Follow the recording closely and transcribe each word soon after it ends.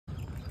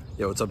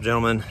Yo, what's up,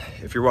 gentlemen?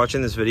 If you're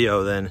watching this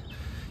video, then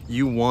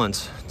you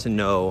want to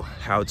know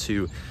how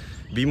to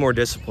be more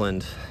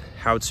disciplined,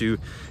 how to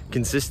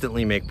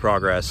consistently make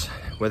progress,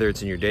 whether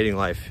it's in your dating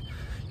life,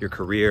 your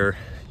career,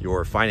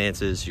 your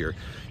finances, your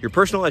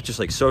personal life, just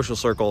like social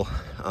circle.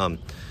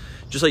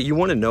 Just like you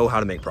want to know how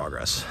to make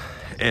progress.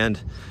 And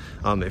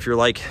if you're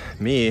like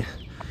me,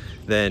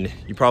 then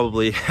you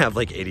probably have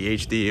like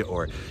ADHD,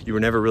 or you were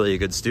never really a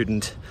good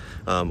student.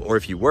 Or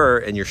if you were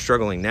and you're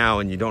struggling now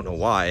and you don't know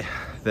why,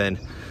 then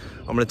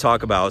I'm going to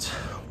talk about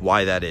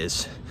why that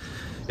is.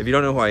 If you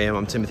don't know who I am,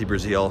 I'm Timothy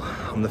Brazeal.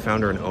 I'm the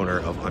founder and owner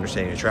of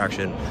Understanding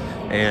Attraction.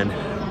 And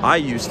I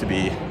used to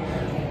be,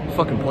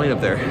 fucking plane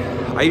up there.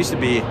 I used to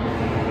be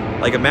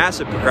like a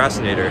massive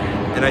procrastinator,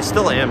 and I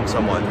still am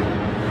somewhat.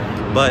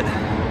 But,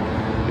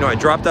 you know, I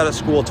dropped out of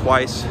school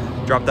twice,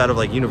 dropped out of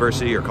like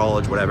university or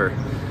college, whatever,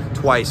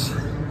 twice.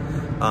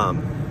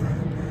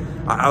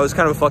 I was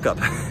kind of a fuck up.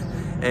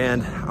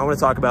 And I want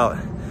to talk about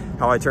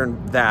how I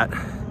turned that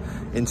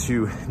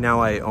into, now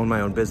I own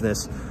my own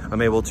business.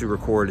 I'm able to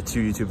record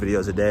 2 YouTube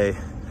videos a day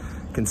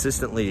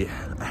consistently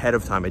ahead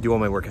of time. I do all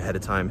my work ahead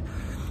of time.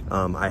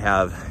 I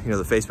have, you know,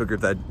 the Facebook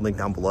group that I link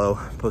down below,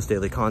 post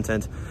daily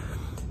content.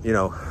 You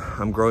know,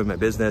 I'm growing my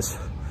business,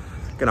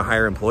 gonna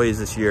hire employees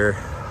this year.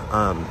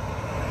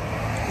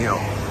 You know,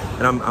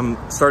 and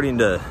I'm starting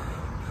to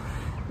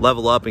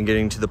level up and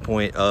getting to the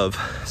point of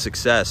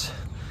success.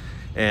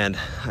 And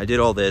I did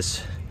all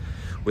this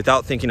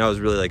without thinking I was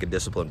really like a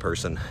disciplined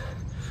person.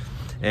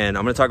 And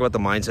I'm gonna talk about the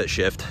mindset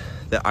shift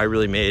that I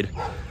really made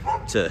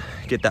to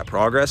get that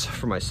progress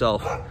for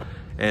myself.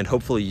 And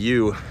hopefully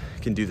you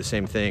can do the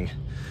same thing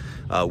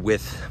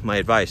with my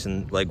advice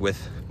and like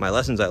with my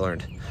lessons I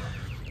learned.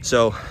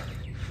 So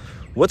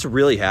what's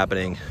really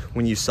happening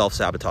when you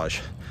self-sabotage?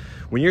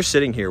 When you're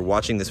sitting here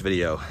watching this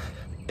video,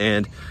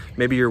 and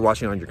maybe you're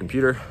watching on your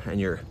computer and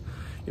you're,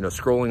 you know,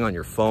 scrolling on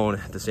your phone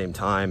at the same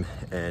time,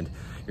 and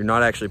you're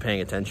not actually paying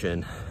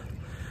attention,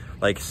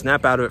 like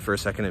snap out of it for a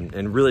second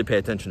and really pay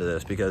attention to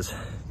this. Because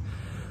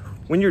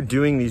when you're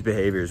doing these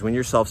behaviors, when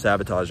you're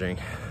self-sabotaging,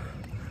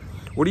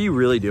 what are you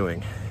really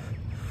doing?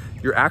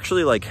 You're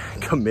actually like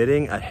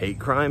committing a hate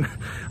crime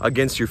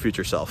against your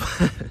future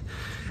self.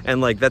 And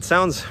like, that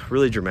sounds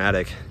really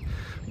dramatic,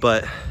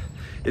 but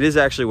it is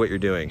actually what you're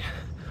doing.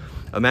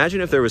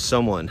 Imagine if there was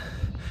someone,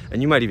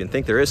 and you might even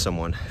think there is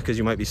someone because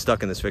you might be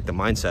stuck in this victim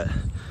mindset,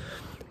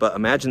 but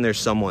imagine there's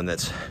someone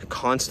that's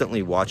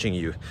constantly watching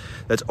you,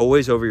 that's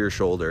always over your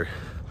shoulder,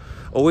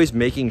 always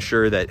making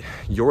sure that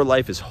your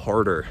life is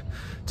harder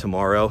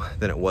tomorrow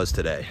than it was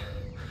today.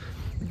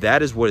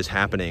 That is what is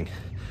happening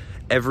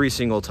every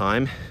single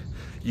time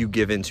you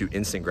give into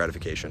instant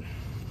gratification.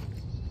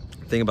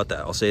 Think about that.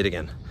 I'll say it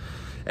again.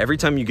 Every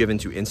time you give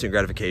into instant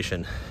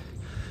gratification,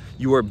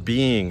 you are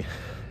being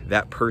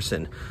that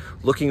person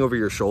looking over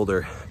your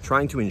shoulder,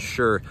 trying to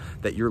ensure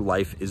that your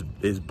life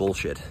is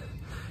bullshit,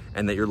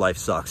 and that your life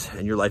sucks,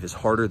 and your life is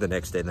harder the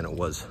next day than it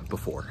was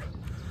before.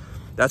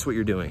 That's what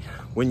you're doing.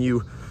 When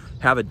you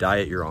have a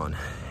diet you're on,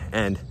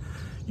 and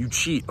you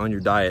cheat on your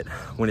diet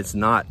when it's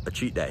not a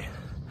cheat day,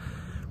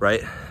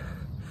 right?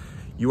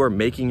 You are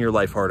making your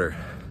life harder.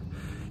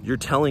 You're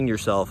telling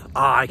yourself,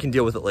 I can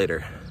deal with it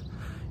later.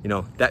 You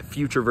know, that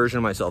future version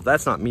of myself,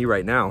 that's not me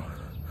right now.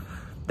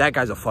 That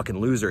guy's a fucking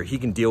loser. He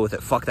can deal with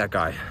it. Fuck that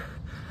guy.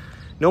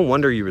 No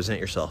wonder you resent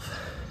yourself.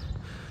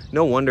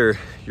 No wonder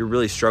you're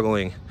really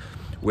struggling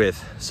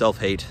with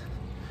self-hate,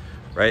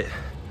 right?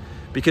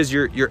 Because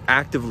you're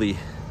actively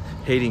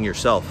hating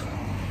yourself.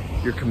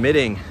 You're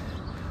committing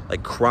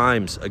like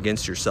crimes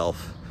against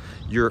yourself.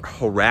 You're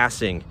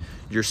harassing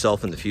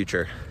yourself in the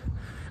future.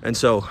 And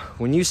so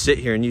when you sit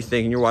here and you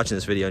think, and you're watching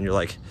this video and you're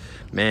like,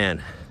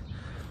 man,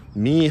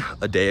 me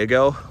a day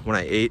ago when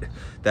I ate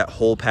that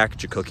whole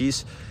package of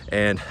cookies,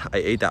 and I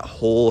ate that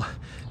whole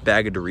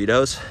bag of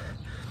Doritos,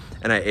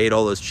 and I ate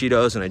all those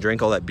Cheetos, and I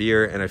drank all that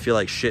beer, and I feel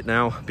like shit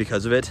now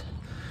because of it.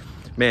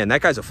 Man,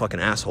 that guy's a fucking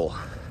asshole.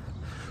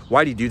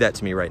 Why'd he do that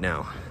to me right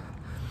now?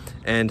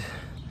 And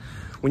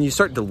when you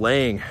start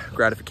delaying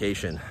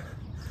gratification,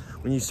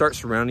 when you start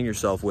surrounding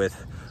yourself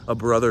with a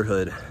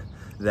brotherhood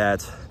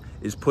that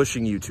is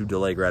pushing you to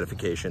delay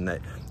gratification,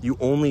 that you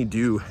only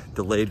do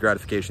delayed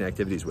gratification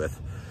activities with,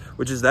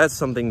 that's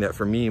something that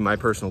for me, my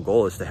personal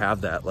goal is to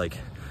have that, like,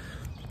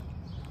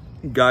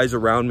 guys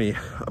around me,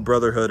 a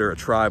brotherhood or a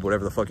tribe,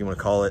 whatever the fuck you want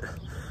to call it,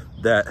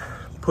 that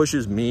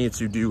pushes me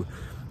to do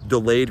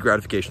delayed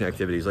gratification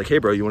activities. Like, hey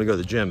bro, you want to go to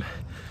the gym?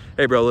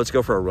 Hey bro, let's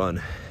go for a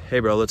run.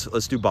 Hey bro,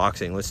 let's do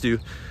boxing. Let's do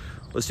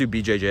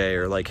BJJ,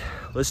 or like,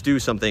 let's do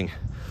something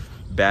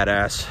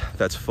badass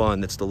that's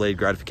fun, that's delayed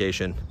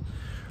gratification,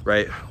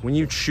 right? When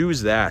you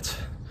choose that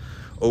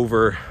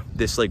over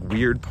this like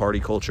weird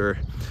party culture,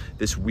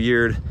 this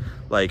weird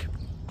like,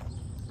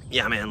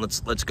 yeah man,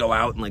 let's go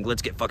out and like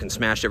let's get fucking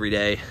smashed every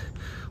day,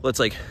 let's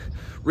like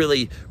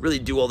really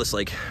do all this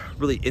like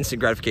really instant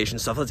gratification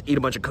stuff, let's eat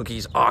a bunch of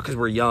cookies because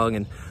we're young,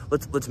 and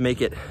let's make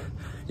it,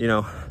 you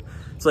know,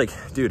 it's like,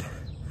 dude,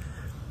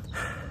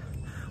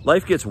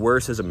 life gets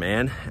worse as a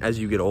man as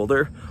you get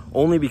older,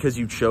 only because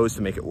you chose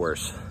to make it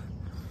worse.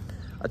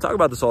 I talk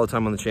about this all the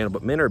time on the channel,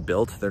 but men are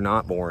built, they're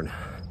not born.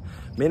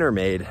 Men are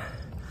made,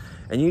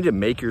 and you need to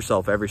make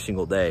yourself every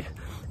single day.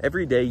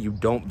 Every day you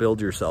don't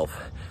build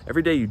yourself.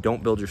 Every day you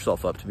don't build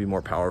yourself up to be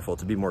more powerful,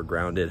 to be more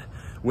grounded.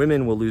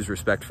 Women will lose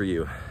respect for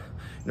you.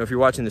 You know, if you're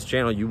watching this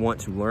channel, you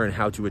want to learn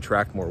how to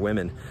attract more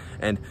women.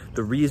 And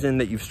the reason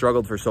that you've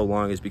struggled for so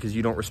long is because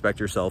you don't respect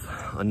yourself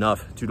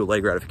enough to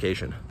delay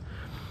gratification.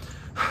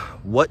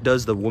 What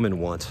does the woman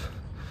want?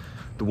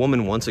 The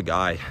woman wants a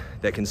guy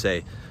that can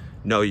say,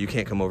 no, you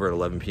can't come over at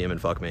 11 p.m.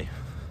 and fuck me.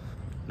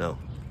 No,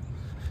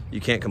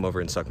 you can't come over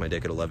and suck my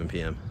dick at 11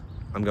 p.m.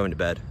 I'm going to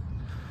bed.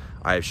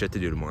 I have shit to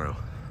do tomorrow.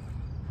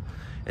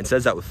 And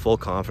says that with full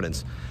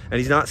confidence. And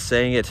he's not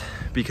saying it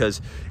because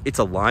it's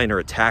a line or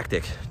a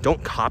tactic.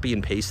 Don't copy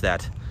and paste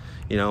that.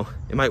 You know,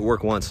 it might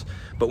work once,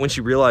 but when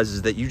she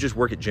realizes that you just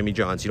work at Jimmy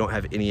John's, you don't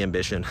have any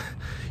ambition,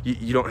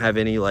 you don't have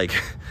any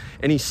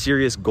any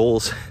serious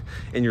goals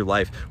in your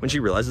life. When she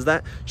realizes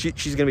that,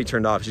 she's gonna be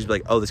turned off. She's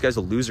like, oh, this guy's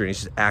a loser, and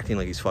he's just acting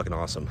like he's fucking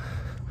awesome,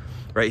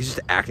 right? He's just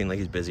acting like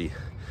he's busy.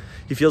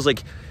 He feels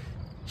like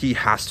he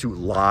has to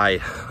lie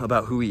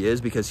about who he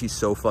is because he's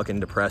so fucking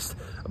depressed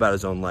about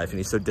his own life, and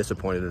he's so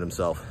disappointed in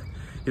himself.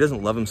 He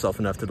doesn't love himself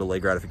enough to delay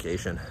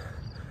gratification.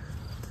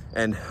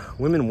 And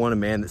women want a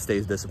man that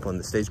stays disciplined,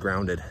 that stays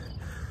grounded.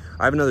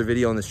 I have another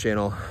video on this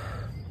channel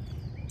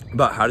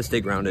about how to stay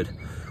grounded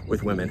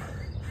with women.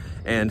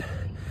 And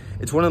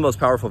it's one of the most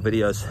powerful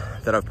videos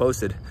that I've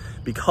posted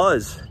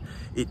because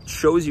it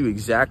shows you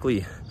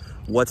exactly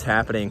what's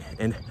happening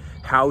and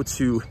how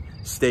to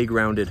stay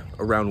grounded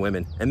around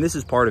women. And this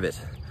is part of it.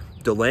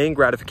 Delaying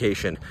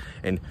gratification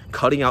and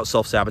cutting out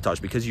self-sabotage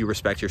because you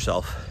respect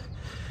yourself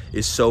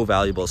is so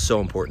valuable, so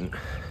important.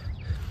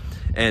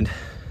 And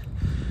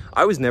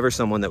I was never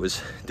someone that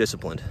was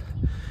disciplined.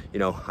 You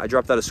know, I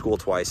dropped out of school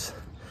twice.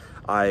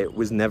 I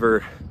was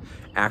never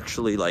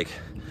actually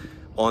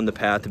on the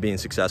path to being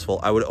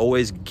successful. I would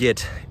always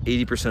get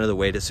 80% of the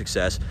way to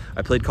success.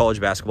 I played college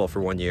basketball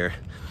for 1 year.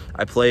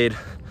 I played,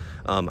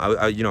 I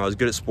was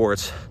good at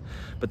sports,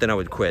 but then I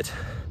would quit.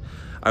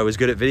 I was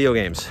good at video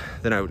games,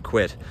 then I would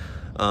quit.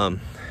 I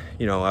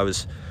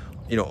was,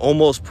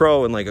 almost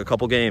pro in a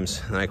couple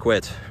games and I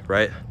quit,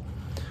 right?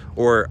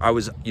 Or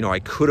I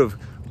could have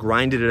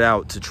grinded it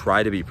out to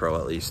try to be pro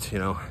at least,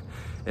 in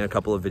a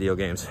couple of video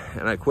games,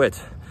 and I quit.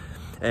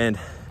 And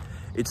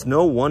it's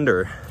no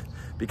wonder,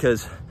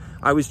 because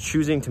I was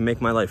choosing to make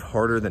my life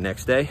harder the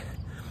next day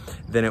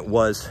than it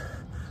was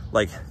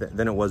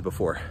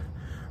before,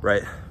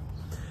 right?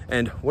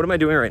 And what am I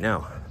doing right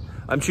now?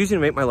 I'm choosing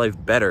to make my life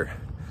better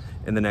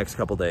in the next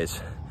couple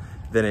days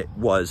than it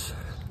was,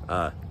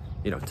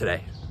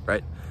 today,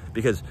 right?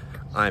 Because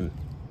I'm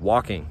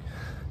walking.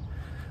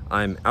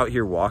 I'm out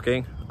here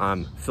walking.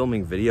 I'm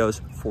filming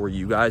videos for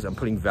you guys. I'm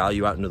putting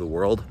value out into the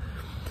world.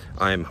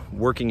 I'm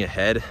working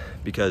ahead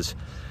because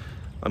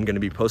I'm gonna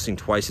be posting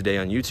twice a day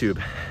on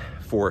YouTube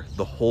for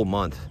the whole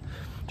month,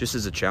 just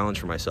as a challenge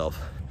for myself.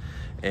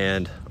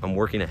 And I'm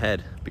working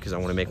ahead because I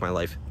wanna make my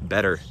life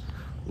better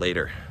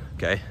later,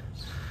 okay?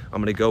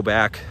 I'm gonna go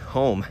back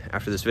home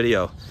after this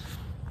video.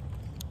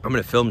 I'm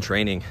gonna film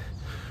training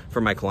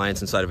for my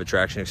clients inside of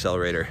Attraction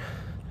Accelerator.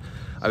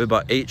 I have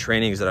about 8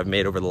 trainings that I've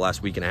made over the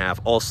last week and a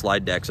half, all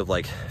slide decks of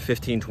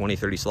 15, 20,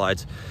 30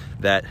 slides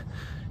that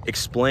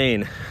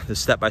explain the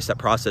step-by-step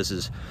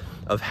processes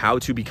of how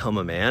to become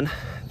a man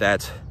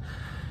that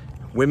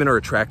women are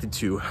attracted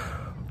to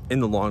in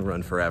the long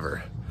run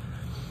forever.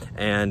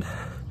 And,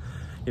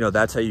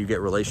 that's how you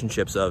get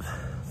relationships of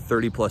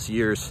 30 plus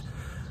years.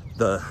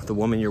 The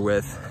woman you're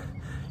with,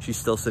 she's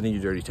still sending you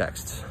dirty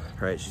texts,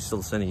 right? She's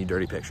still sending you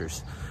dirty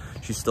pictures.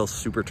 She's still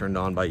super turned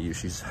on by you.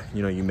 She's,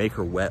 you make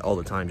her wet all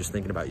the time just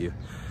thinking about you.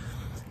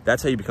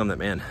 That's how you become that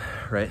man,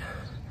 right?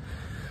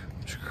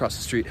 Just across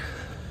the street.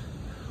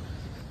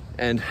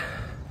 And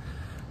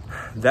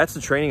that's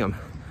the training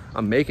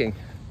I'm making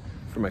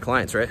for my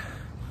clients, right?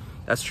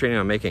 That's the training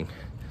I'm making.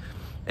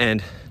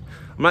 And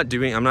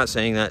I'm not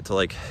saying that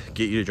to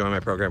get you to join my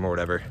program or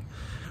whatever.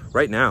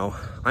 Right now,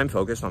 I'm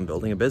focused on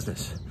building a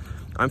business.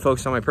 I'm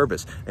focused on my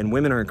purpose, and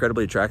women are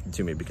incredibly attracted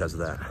to me because of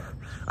that.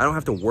 I don't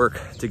have to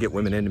work to get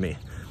women into me.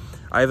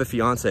 I have a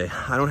fiance.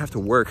 I don't have to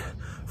work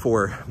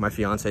for my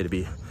fiance to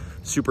be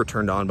super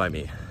turned on by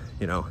me.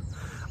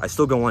 I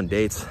still go on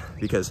dates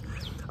because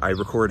I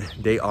record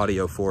date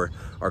audio for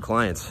our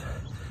clients.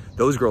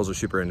 Those girls are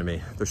super into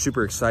me. They're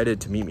super excited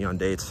to meet me on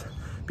dates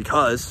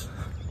because,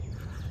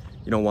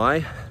 you know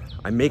why?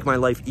 I make my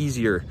life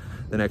easier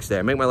the next day.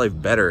 I make my life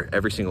better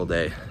every single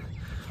day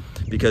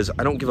because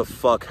I don't give a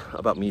fuck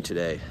about me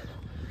today.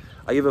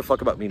 I give a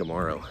fuck about me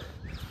tomorrow.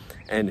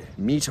 And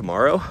me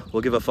tomorrow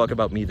will give a fuck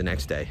about me the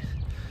next day,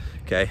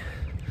 okay?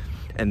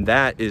 And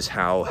that is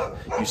how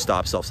you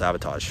stop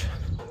self-sabotage.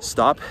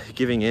 Stop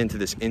giving in to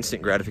this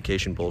instant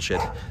gratification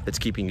bullshit that's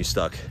keeping you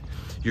stuck.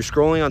 You're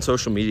scrolling on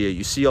social media,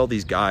 you see all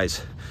these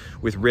guys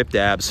with ripped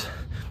abs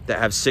that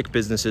have sick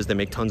businesses, they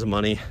make tons of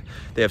money,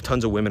 they have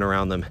tons of women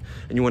around them,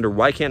 and you wonder,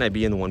 why can't I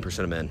be in the 1%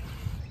 of men?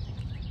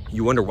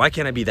 You wonder, why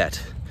can't I be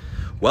that?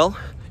 Well,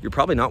 you're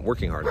probably not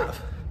working hard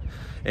enough.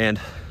 And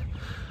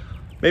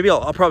maybe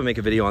I'll probably make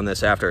a video on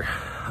this after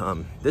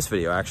this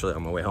video, actually,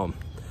 on my way home.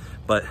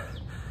 But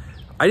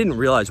I didn't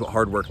realize what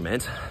hard work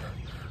meant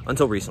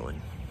until recently.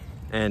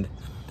 And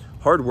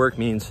hard work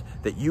means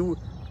that you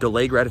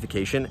delay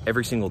gratification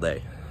every single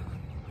day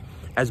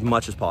as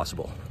much as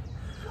possible.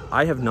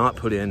 I have not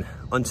put in,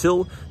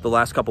 until the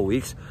last couple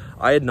weeks,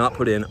 I had not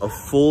put in a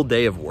full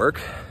day of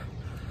work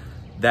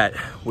that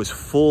was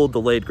full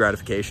delayed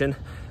gratification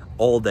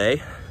all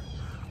day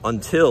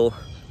until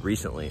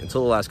recently,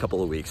 until the last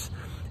couple of weeks.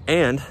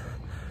 And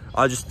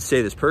I'll just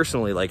say this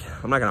personally, like,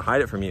 I'm not gonna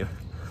hide it from you.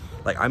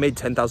 Like, I made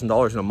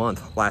 $10,000 in a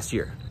month last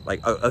year, like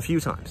a few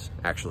times,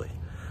 actually,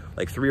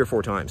 like 3 or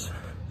 4 times.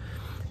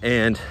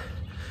 And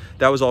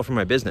that was all from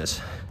my business.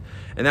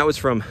 And that was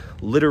from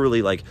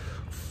literally like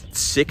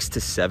 6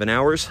 to 7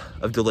 hours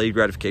of delayed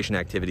gratification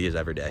activities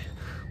every day.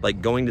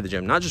 Like going to the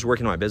gym, not just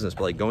working on my business,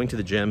 but like going to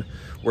the gym,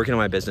 working on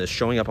my business,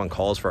 showing up on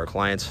calls for our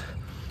clients,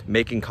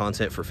 making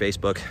content for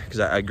Facebook, because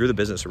I grew the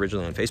business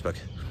originally on Facebook.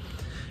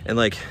 And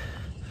like,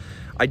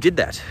 I did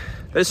that.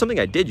 That is something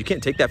I did. You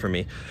can't take that from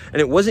me.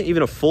 And it wasn't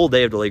even a full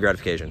day of delayed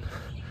gratification.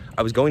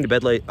 I was going to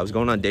bed late. I was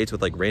going on dates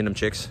with like random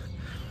chicks.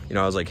 You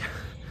know, I was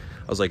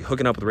like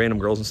hooking up with random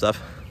girls and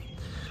stuff.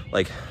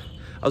 Like,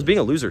 I was being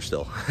a loser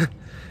still.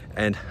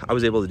 And I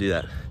was able to do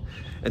that.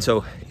 And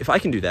so if I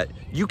can do that,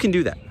 you can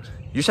do that.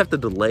 You just have to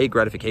delay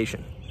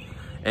gratification.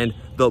 And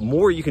the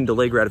more you can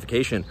delay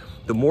gratification,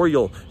 the more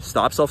you'll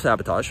stop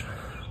self-sabotage,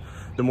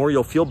 the more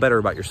you'll feel better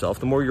about yourself,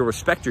 the more you'll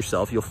respect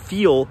yourself, you'll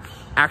feel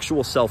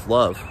actual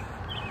self-love.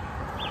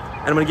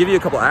 And I'm gonna give you a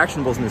couple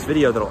actionables in this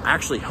video that'll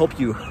actually help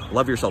you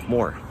love yourself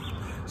more.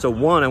 So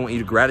one, I want you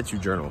to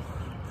gratitude journal.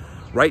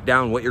 Write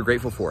down what you're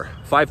grateful for.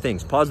 5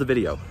 things, pause the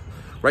video.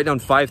 Write down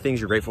 5 things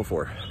you're grateful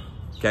for,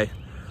 okay?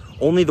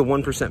 Only the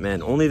 1%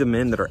 men, only the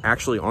men that are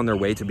actually on their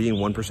way to being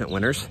 1%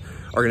 winners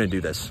are gonna do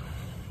this.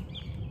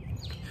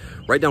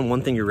 Write down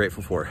 1 thing you're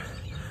grateful for,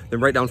 then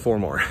write down 4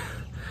 more,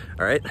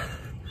 all right?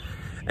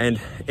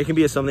 And it can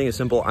be something as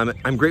simple,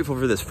 I'm grateful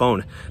for this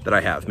phone that I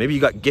have. Maybe you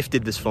got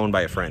gifted this phone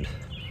by a friend.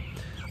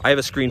 I have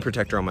a screen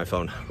protector on my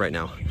phone right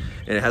now,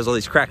 and it has all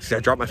these cracks because I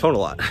drop my phone a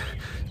lot.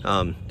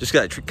 Just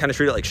because I kind of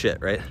treat it like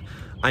shit, right?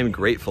 I'm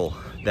grateful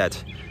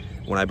that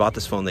when I bought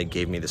this phone, they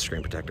gave me the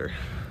screen protector,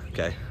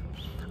 okay?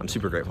 I'm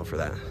super grateful for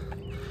that.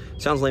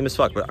 Sounds lame as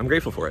fuck, but I'm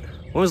grateful for it.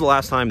 When was the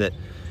last time that,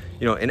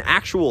 you know, an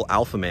actual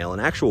alpha male, an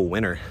actual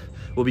winner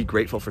will be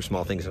grateful for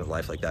small things in his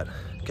life like that,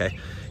 okay?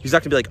 He's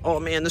not gonna be like,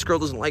 oh man, this girl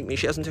doesn't like me,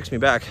 she hasn't texted me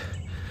back.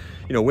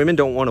 You know, women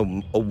don't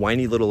want a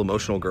whiny little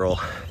emotional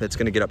girl that's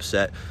gonna get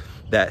upset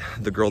that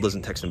the girl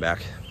doesn't text him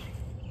back.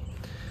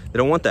 They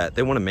don't want that.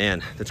 They want a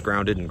man that's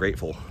grounded and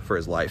grateful for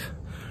his life,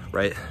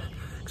 right?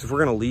 Because if we're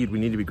gonna lead, we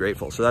need to be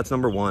grateful. So that's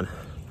number 1.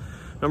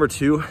 Number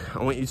 2,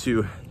 I want you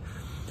to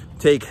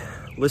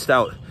list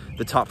out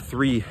the top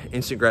 3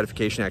 instant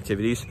gratification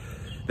activities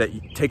that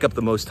take up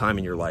the most time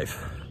in your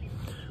life,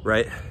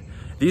 right?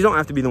 These don't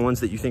have to be the ones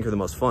that you think are the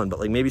most fun, but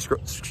like maybe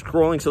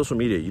scrolling social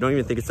media, you don't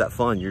even think it's that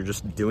fun. You're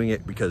just doing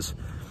it because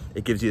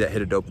it gives you that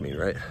hit of dopamine,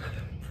 right?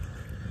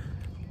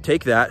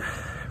 Take that,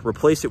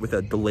 replace it with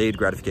a delayed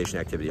gratification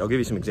activity. I'll give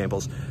you some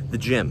examples. The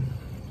gym,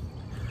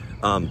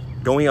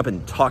 going up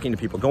and talking to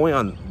people, going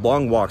on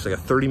long walks, like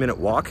a 30-minute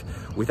walk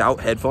without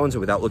headphones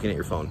and without looking at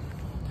your phone.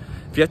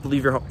 If you have to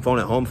leave your phone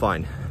at home,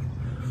 fine.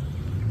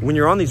 When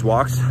you're on these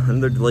walks,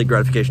 another delayed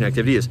gratification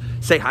activity is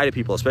say hi to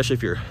people, especially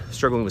if you're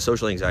struggling with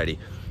social anxiety.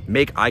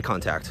 Make eye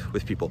contact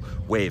with people,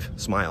 wave,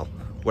 smile,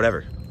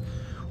 whatever.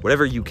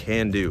 Whatever you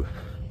can do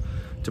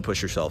to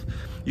push yourself.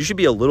 You should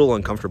be a little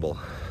uncomfortable.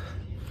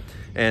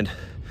 And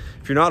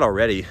if you're not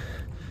already,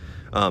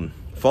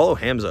 follow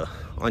Hamza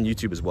on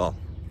YouTube as well.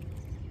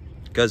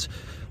 Because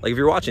like if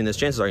you're watching this,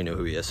 chances are you know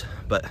who he is.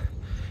 But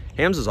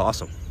Hamza's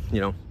awesome.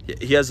 You know,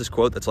 he has this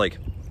quote that's like,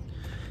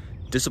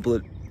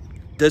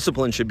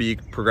 discipline should be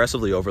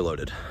progressively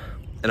overloaded.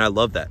 And I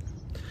love that.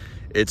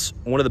 It's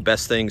one of the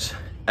best things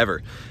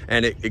ever.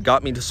 And it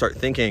got me to start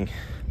thinking,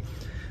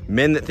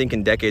 men that think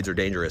in decades are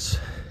dangerous.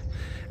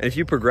 And if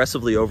you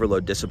progressively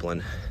overload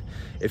discipline,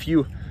 if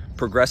you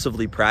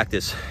progressively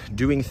practice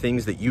doing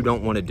things that you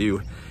don't want to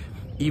do,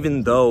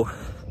 even though,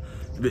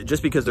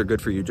 just because they're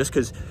good for you, just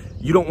because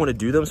you don't want to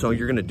do them, so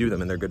you're going to do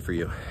them and they're good for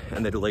you,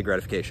 and they delay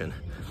gratification.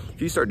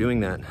 If you start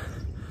doing that,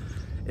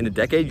 in a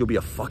decade, you'll be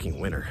a fucking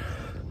winner.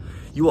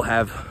 You'll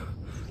have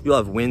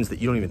wins that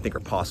you don't even think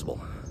are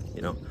possible.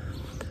 You know,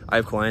 I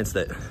have clients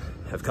that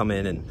have come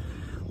in and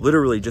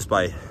literally just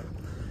by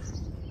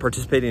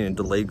participating in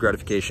delayed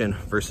gratification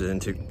versus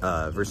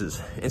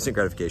instant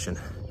gratification,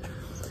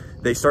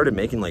 they started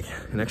making like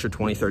an extra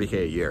 20,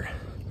 30K a year.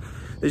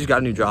 They just got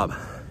a new job,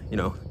 you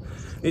know.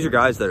 These are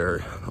guys that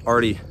are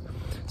already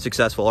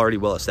successful, already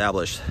well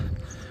established.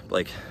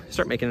 Like,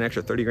 start making an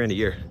extra 30 grand a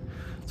year.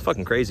 It's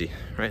fucking crazy,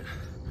 right?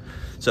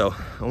 So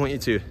I want you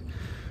to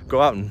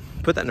go out and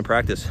put that into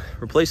practice.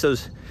 Replace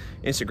those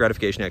instant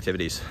gratification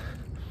activities.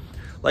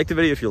 Like the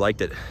video if you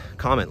liked it.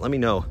 Comment, let me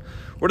know.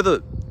 What are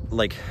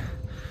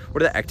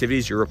the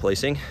activities you're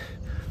replacing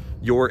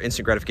your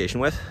instant gratification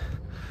with?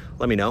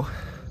 Let me know.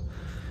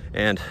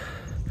 And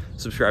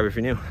subscribe if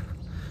you're new.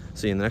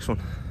 see you in the next one.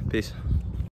 Peace.